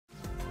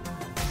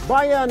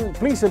kababayan,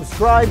 please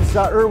subscribe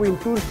sa Erwin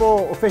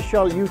Tulfo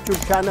official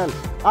YouTube channel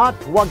at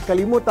huwag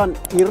kalimutan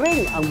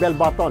i-ring ang bell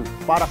button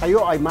para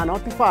kayo ay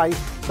ma-notify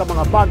sa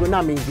mga bago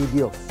naming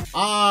videos.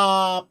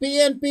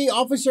 PNP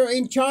Officer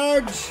in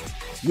Charge,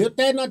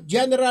 Lieutenant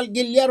General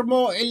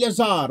Guillermo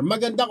Eleazar.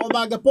 Magandang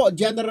umaga po,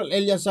 General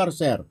Eleazar,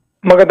 sir.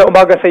 Magandang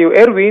umaga sa iyo,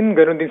 Erwin.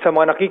 Ganon din sa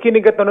mga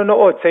nakikinig at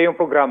nanonood sa iyong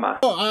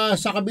programa.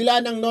 Sa kabila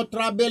ng no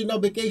travel,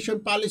 no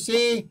vacation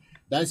policy,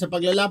 dahil sa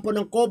paglalapo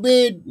ng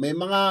COVID, may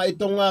mga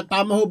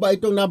tama ho ba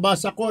itong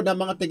nabasa ko ng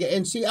mga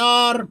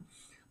taga-Ncr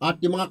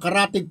at yung mga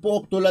karatig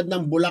pook tulad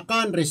ng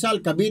Bulacan, Rizal,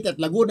 Cavite at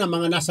Laguna,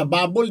 mga nasa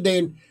bubble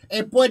din,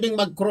 pwedeng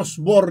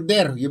mag-cross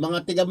border. Yung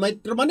mga taga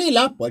Metro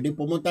Manila, pwedeng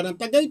pumunta ng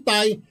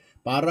Tagaytay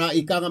para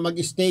ika nga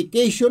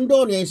mag-staycation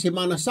doon ngayong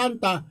Semana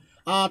Santa.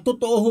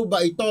 Totoo ho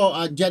ba ito,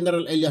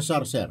 General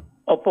Eleazar, sir?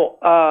 Opo.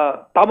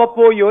 Tama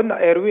po yun,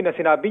 Erwin, na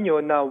sinabi nyo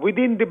na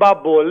within the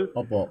bubble,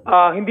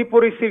 hindi po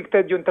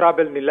restricted yung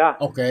travel nila.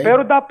 Okay.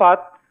 Pero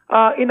dapat,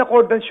 in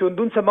accordance yun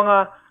dun sa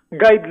mga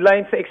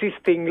guidelines na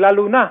existing,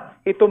 lalo na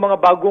ito mga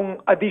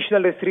bagong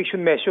additional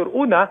restriction measure.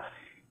 Una,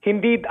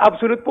 hindi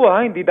absolute po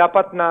hindi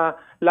dapat na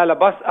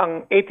lalabas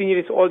ang 18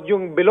 years old,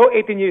 yung below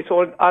 18 years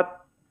old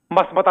at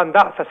mas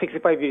matanda sa 65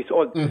 years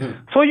old.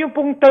 So yung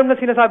pong term na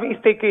sinasabing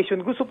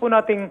staycation, gusto po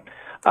nating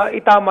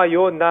itama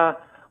yon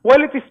na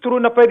while it is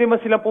true na pwede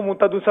man silang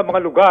pumunta dun sa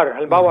mga lugar,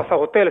 halimbawa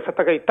sa hotel, sa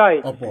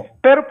Tagaytay,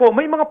 pero po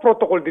may mga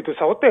protocol dito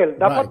sa hotel.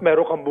 Dapat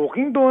meron kang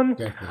booking dun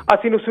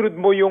at sinusunod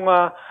mo yung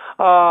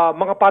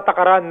mga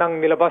patakaran ng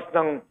nilabas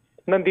ng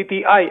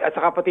DTI at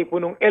saka pati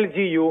po ng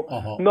LGU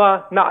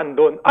na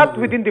naandun. At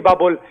within the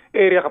bubble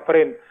area ka pa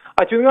rin.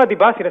 At yun nga, di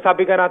ba,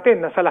 sinasabi ka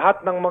natin na sa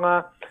lahat ng mga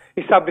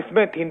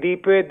establishment, hindi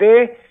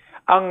pwede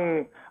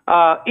ang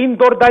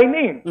indoor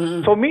dining.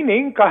 So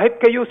meaning, kahit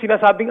kayo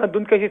sinasabing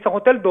andun kayo sa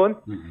hotel doon,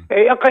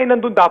 ang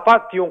kainan doon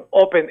dapat yung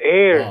open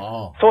air.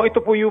 So ito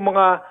po yung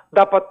mga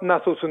dapat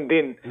na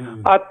susundin.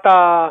 At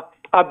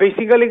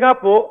basically nga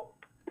po,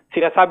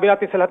 sinasabi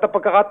natin sa lahat ng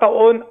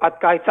pagkakataon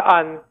at kahit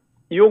saan,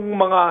 yung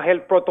mga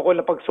health protocol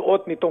na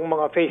pagsuot nitong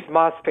mga face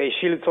mask, face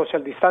shield,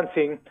 social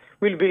distancing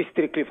will be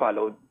strictly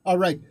followed.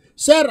 Alright.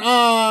 Sir,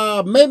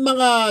 may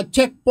mga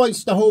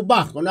checkpoints na ho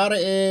ba?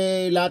 Kunwari,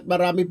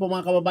 marami po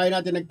mga kababayan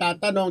natin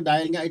nagtatanong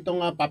dahil nga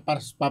itong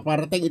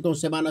paparating itong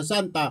Semana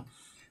Santa,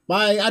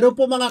 may ano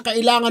po mga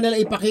kailangan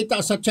nila ipakita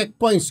sa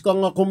checkpoints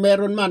kung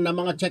meron man na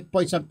mga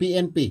checkpoints sa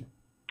PNP?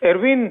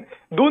 Erwin,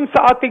 dun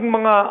sa ating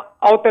mga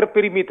outer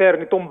perimeter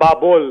nitong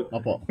bubble,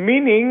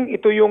 meaning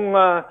ito yung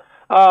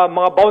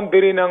mga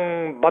boundary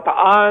ng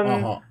Bataan,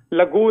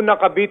 Laguna,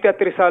 Cavite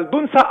at Rizal,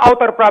 dun sa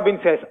outer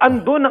provinces,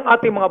 andun ang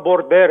ating mga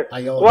border,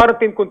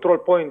 quarantine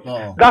control points.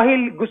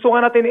 Dahil gusto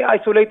nga natin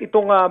i-isolate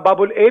itong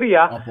bubble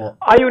area,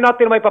 ayaw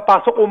natin may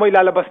papasok o may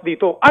lalabas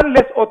dito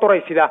unless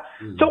authorized sila.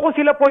 So kung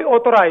sila po ay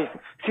authorized,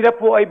 sila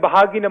po ay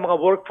bahagi ng mga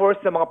workforce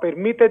ng mga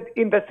permitted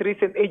industries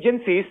and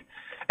agencies,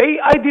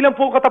 ID lang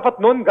po katapat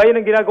nun, gaya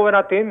ng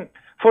ginagawa natin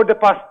for the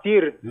past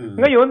year.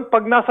 Ngayon,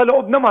 pag nasa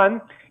loob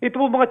naman, ito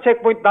po mga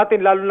checkpoint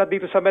natin, lalo na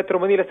dito sa Metro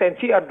Manila, sa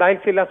NCR,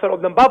 dahil sila sa loob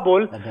ng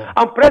bubble,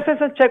 ang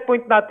presence ng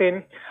checkpoint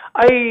natin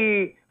ay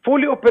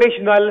fully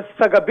operational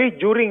sa gabi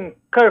during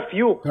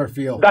curfew.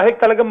 Dahil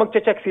talagang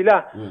magche-check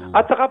sila.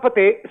 At saka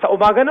pati, sa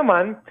umaga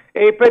naman,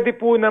 pwede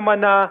po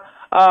naman na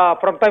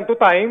from time to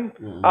time,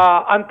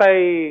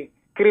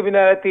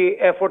 anti-criminality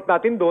effort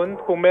natin doon,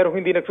 kung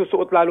merong hindi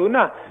nagsusuot lalo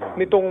na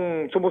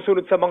nitong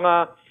sumusunod sa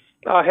mga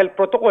health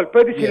protocol,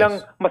 pwede silang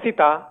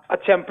masita at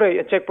syempre,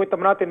 ang checkpoint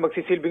naman natin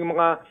magsisilbing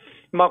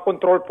mga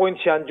control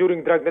points yan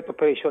during dragnet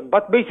operation.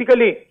 But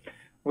basically,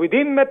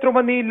 within Metro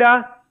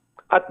Manila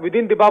at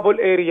within the bubble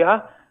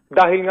area,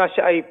 dahil nga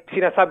siya ay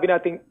sinasabi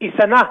nating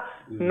isa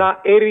na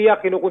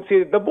area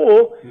kinukonsider na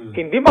buo,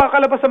 hindi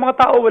makakalabas sa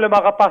mga tao, wala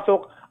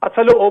makapasok at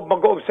sa loob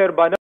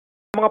mag-oobserba ng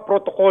mga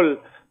protocol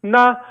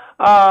na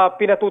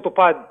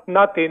pinatutupad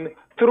natin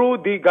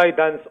through the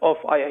guidance of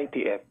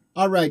IITF.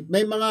 Alright,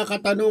 may mga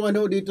katanungan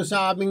ho dito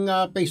sa aming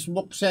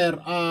Facebook, sir.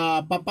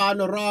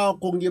 Paano raw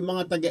kung yung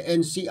mga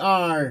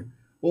taga-NCR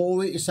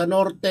uuwi sa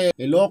Norte,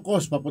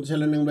 Ilocos, papunta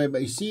sila ng Nueva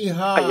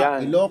Ecija,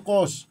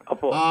 Ilocos,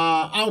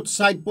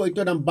 outside po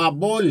ito ng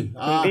bubble.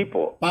 Hindi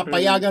po.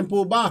 Papayagan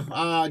po ba,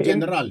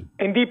 General?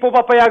 Hindi po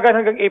papayagan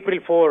hanggang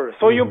April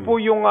 4. So yun po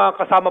yung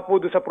kasama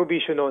po doon sa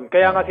provision nun.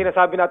 Kaya nga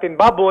sinasabi natin,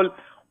 bubble,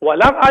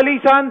 walang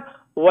alisan,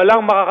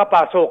 walang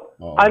makakapasok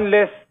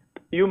unless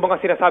yung mga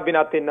sinasabi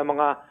natin na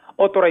mga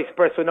authorized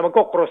person na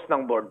magko-cross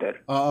ng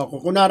border. Kung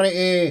kunwari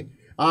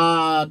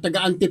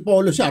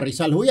taga-Antipolo siya,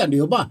 Rizal ho yan,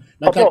 di ba?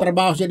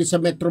 Nagtatrabaho siya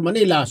sa Metro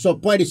Manila, so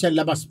pwede siya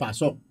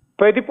labas-pasok.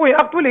 Pwede po yan.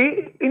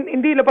 Actually,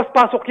 hindi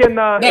labas-pasok yan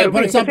na...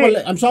 For example,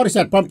 I'm sorry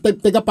sir,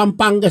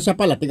 taga-Pampanga siya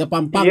pala,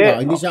 taga-Pampanga.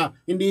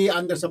 Hindi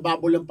under sa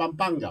bubble ng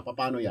Pampanga.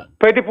 Paano yan?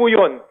 Pwede po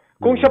yun.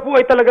 Kung siya po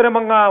ay talaga ng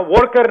mga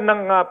worker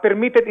ng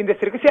permitted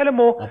industry. Kasi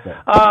alam mo,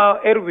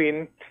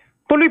 Erwin,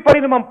 tuloy pa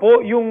rin naman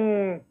po yung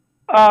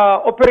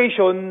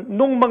operation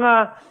nung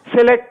mga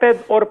selected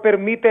or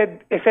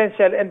permitted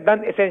essential and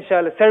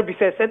non-essential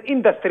services and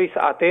industries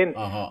sa atin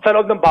sa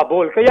loob ng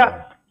bubble.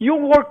 Kaya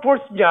yung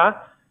workforce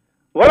niya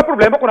wala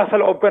problema kung nasa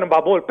loob ka ng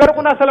bubble. Pero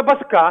kung nasa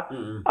labas ka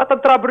at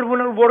ang travel mo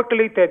ng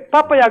work-related,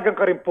 papayagan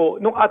ka rin po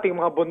ng ating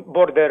mga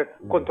border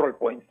control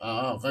points.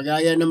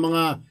 Kagaya ng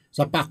mga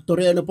sa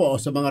factory o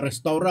sa mga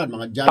restaurant,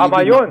 mga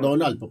Tama Jollibee, yun.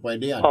 McDonald's,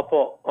 pwede yan.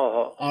 Opo.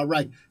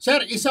 Alright.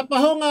 Sir, isa pa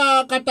hong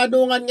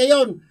katanungan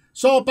ngayon.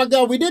 So, pag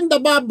within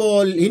the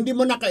bubble, hindi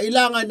mo na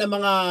kailangan ng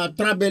mga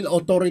travel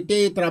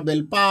authority,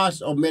 travel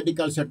pass, o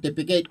medical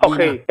certificate.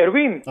 Okay,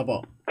 Erwin. Opo.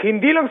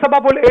 Hindi lang sa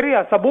bubble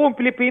area, sa buong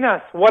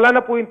Pilipinas, wala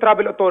na po yung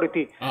travel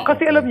authority.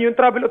 Kasi alam niyo, yung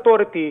travel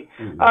authority,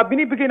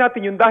 binibigay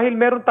natin yun dahil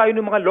meron tayo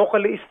ng mga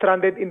locally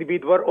stranded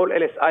individual or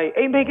LSI.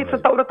 Mahigit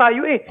sa taon na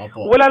tayo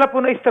Wala na po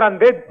na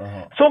stranded.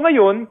 So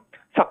ngayon,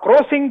 sa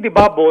crossing the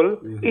bubble,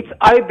 it's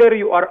either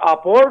you are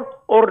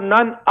APOR or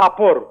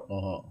non-APOR.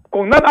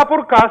 Kung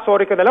non-APOR ka,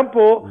 sorry ka na lang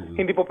po,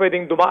 hindi po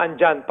pwedeng dumaan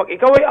dyan. Pag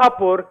ikaw ay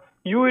APOR,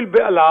 you will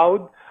be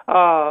allowed,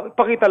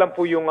 pakita lang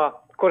po yung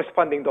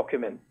corresponding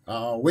document.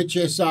 Which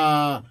is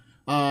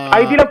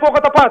ID lang po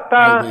katapat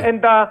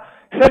and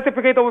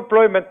certificate of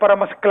employment para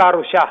mas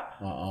klaro siya.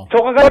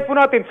 So kagaya po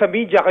natin sa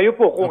media, kayo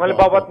po, kung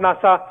halimbawa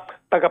nasa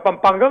taga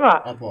Pampanga nga,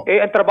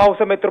 ang trabaho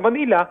sa Metro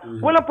Manila,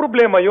 walang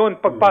problema yon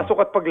pagpasok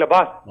at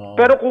paglabas.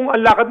 Pero kung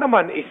ang lakad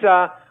naman is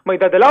may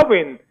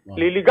dadalawin,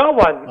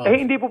 liligawan,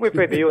 hindi po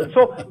pwede yun.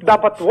 So,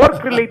 dapat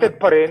work-related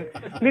pa rin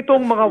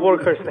nitong mga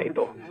workers na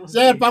ito.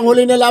 Sir,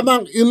 panghuli na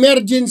lamang,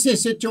 emergency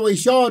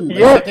situation.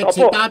 Yes, sakit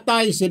si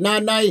tatay, si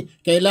nanay,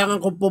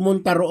 kailangan kong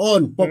pumunta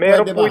roon.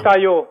 Meron po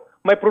tayo.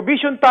 May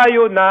provision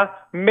tayo na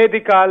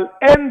medical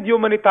and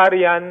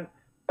humanitarian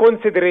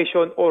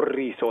consideration or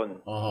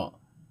reason.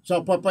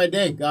 So,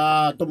 pwede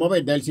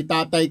tumawid dahil si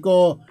tatay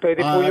ko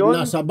pwede po yun.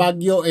 Nasa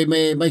Baguio,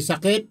 may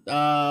sakit,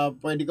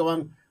 pwede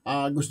ko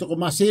gusto ko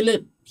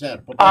masilip, sir.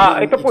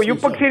 Ito po,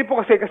 yung pagsilip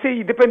po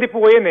kasi depende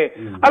po yan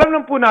Alam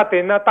lang po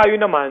natin na tayo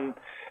naman,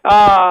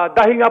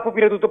 dahil nga po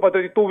pinatutupad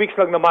 2 weeks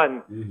lang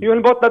naman. Yung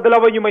halimbawa na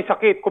dalawa yung may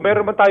sakit, kung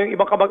meron man tayong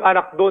ibang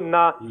kamag-anak doon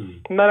na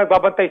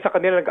nagbabantay sa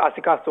kanila,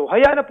 nag-aasikaso,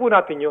 hayaan na po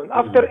natin yun.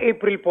 After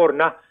April 4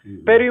 na.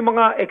 Pero yung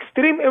mga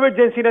extreme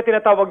emergency na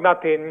tinatawag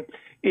natin,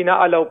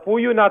 inaalaw po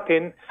yun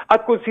natin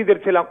at considered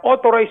silang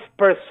authorized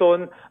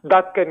person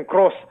that can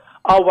cross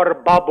our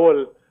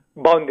bubble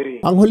boundary.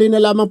 Ang huli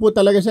na lamang po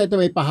talaga sa ito,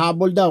 may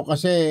pahabol daw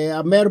kasi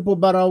meron po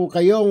ba raw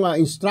kayong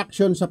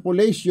instruction sa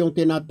police yung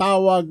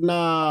tinatawag na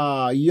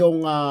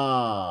yung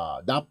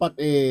dapat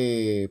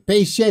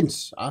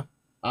patience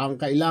ang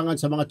kailangan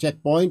sa mga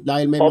checkpoint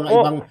dahil may mga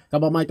ibang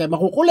kabamay tayo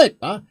makukulit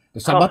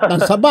sabat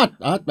ng sabat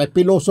may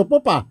piloso po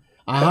pa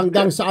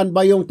hanggang saan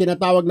ba yung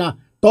tinatawag na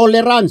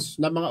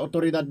tolerance ng mga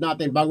otoridad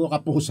natin bago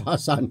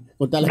kapusasan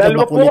kung talaga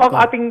dalawa makulit po ang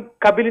ating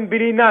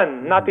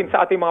kabilin-bilinan natin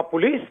sa ating mga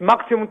pulis,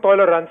 maximum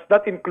tolerance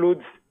that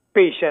includes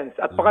patience.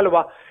 At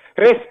pangalawa,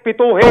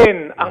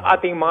 respetuhin ang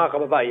ating mga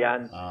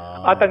kababayan.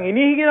 At ang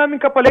hinihingi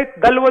namin kapalit,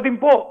 dalawa din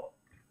po.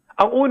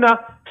 Ang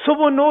una,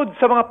 sumunod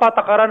sa mga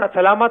patakaran at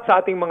salamat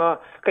sa ating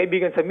mga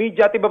kaibigan sa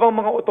media at iba pang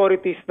mga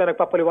authorities na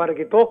nagpapaliwanag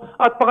ito.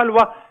 At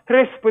pangalawa,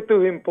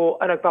 respetuhin po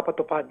ang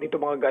nagpapatupad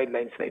nito mga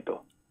guidelines na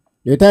ito.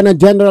 Lieutenant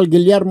General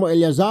Guillermo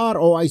Eleazar,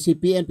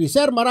 OIC-PNP.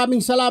 Sir,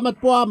 maraming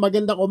salamat po.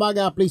 Magandang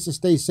umaga. Please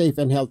stay safe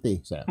and healthy,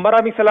 sir.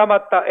 Maraming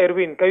salamat,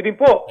 Erwin. Kayo din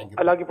po.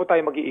 Lagi po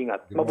tayo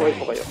mag-iingat. Mabuhay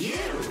po kayo.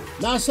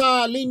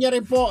 Nasa linya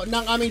rin po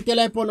ng aming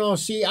telepono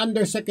si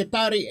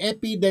Undersecretary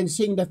Epi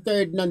Densing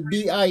III ng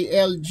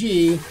DILG.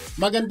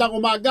 Magandang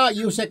umaga,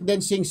 Yusek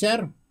Densing, sir.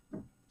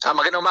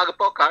 Magandang umaga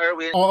po,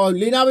 Erwin. Oo,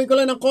 linawin ko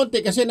lang ng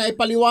konti kasi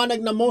naipaliwanag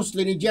na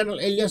mostly ni General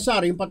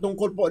Eleazar yung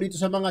patungkol po dito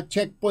sa mga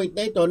checkpoint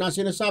na ito na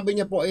sinasabi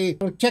niya po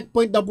ang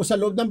checkpoint daw po sa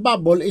loob ng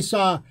bubble is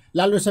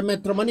lalo sa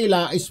Metro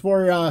Manila is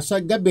for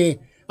sa gabi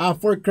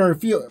for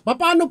curfew.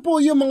 Paano po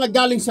yung mga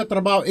galing sa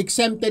trabaho?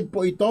 Exempted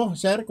po ito,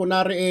 sir?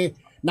 Kunwari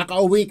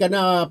nakauwi ka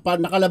na,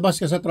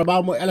 nakalabas ka sa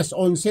trabaho mo alas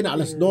 11 na,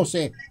 alas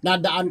 12,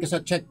 nadaan ka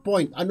sa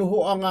checkpoint. Ano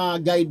ho ang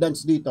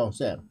guidance dito,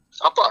 sir?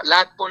 Opo,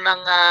 lahat po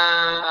ng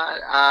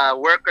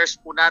workers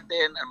po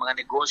natin, ang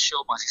mga negosyo,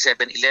 mga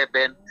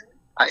 7-Eleven,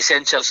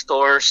 essential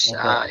stores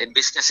and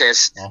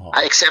businesses,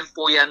 exempt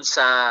po yan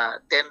sa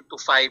 10 to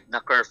 5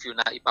 na curfew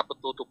na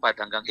ipapatutupad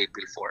hanggang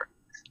April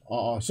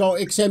 4. So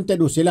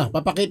exempted ho sila.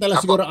 Papakita lang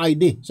siguro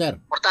ID, sir.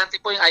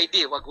 Importante po yung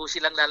ID. Huwag ho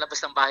silang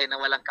lalabas ng bahay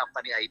na walang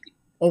company ID.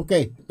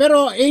 Okay.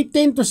 Pero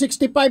 18 to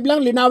 65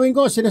 lang, linawin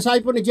ko, sinasabi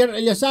po ni General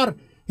Eleazar,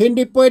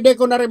 hindi pwede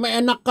kung may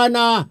anak ka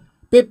na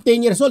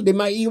 15 years old, di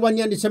maiiwan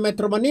yan sa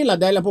Metro Manila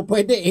dahil po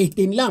pwede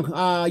 18 lang,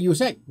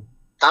 Yusek.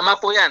 Tama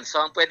po yan.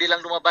 So ang pwede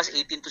lang lumabas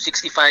 18 to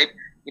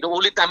 65.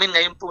 Inuulit namin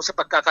ngayon po sa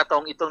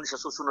pagkakataong ito sa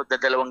susunod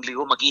na 2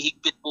 linggo,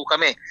 maghihigpit po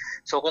kami.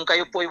 So kung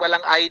kayo po ay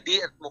walang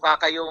ID at mukha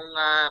kayong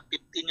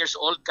 15 years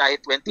old,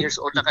 kahit 20 years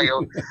old na kayo,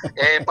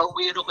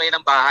 pauwi rin kayo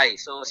ng bahay.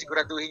 So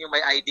siguraduhin nyo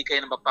may ID kayo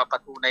na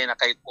magpapatunay na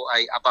kayo po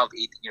ay above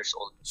 18 years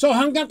old. So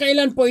hanggang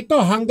kailan po ito?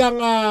 Hanggang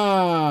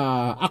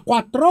 4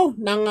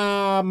 ng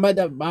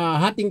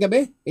hating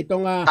gabi?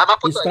 Itong tama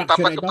po ito.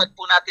 instruction Ipapatupad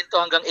po natin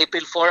to hanggang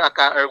April 4,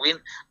 Erwin.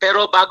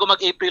 Pero bago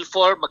mag-April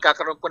 4,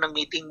 magkakaroon po ng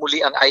meeting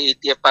muli ang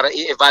IATF para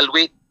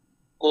i-evaluate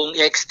kung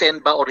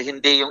i-extend ba or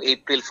hindi yung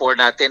April 4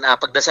 natin.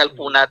 Pagdasal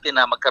po natin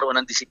na magkaroon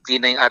ng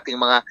disiplina yung ating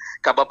mga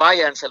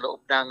kababayan sa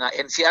loob ng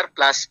NCR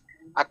Plus.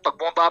 At pag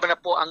bumababa na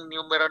po ang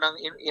numero ng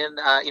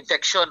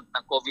infection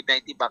ng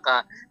COVID-19,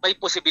 baka may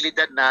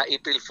posibilidad na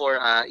April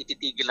 4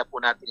 ititigil na po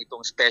natin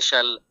itong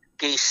special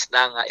case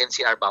ng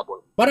NCR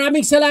bubble.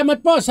 Maraming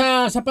salamat po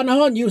sa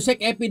panahon, Yusek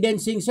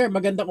Epidancing, sir.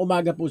 Magandang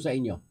umaga po sa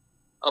inyo.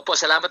 Opo,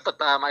 salamat po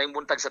at maayong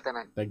buntag sa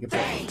tanan. Thank you po.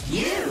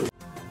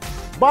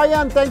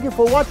 Bayan, thank you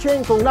for watching.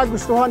 Kung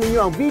nagustuhan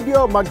ninyo ang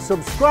video,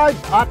 mag-subscribe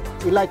at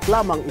i-like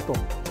lamang ito.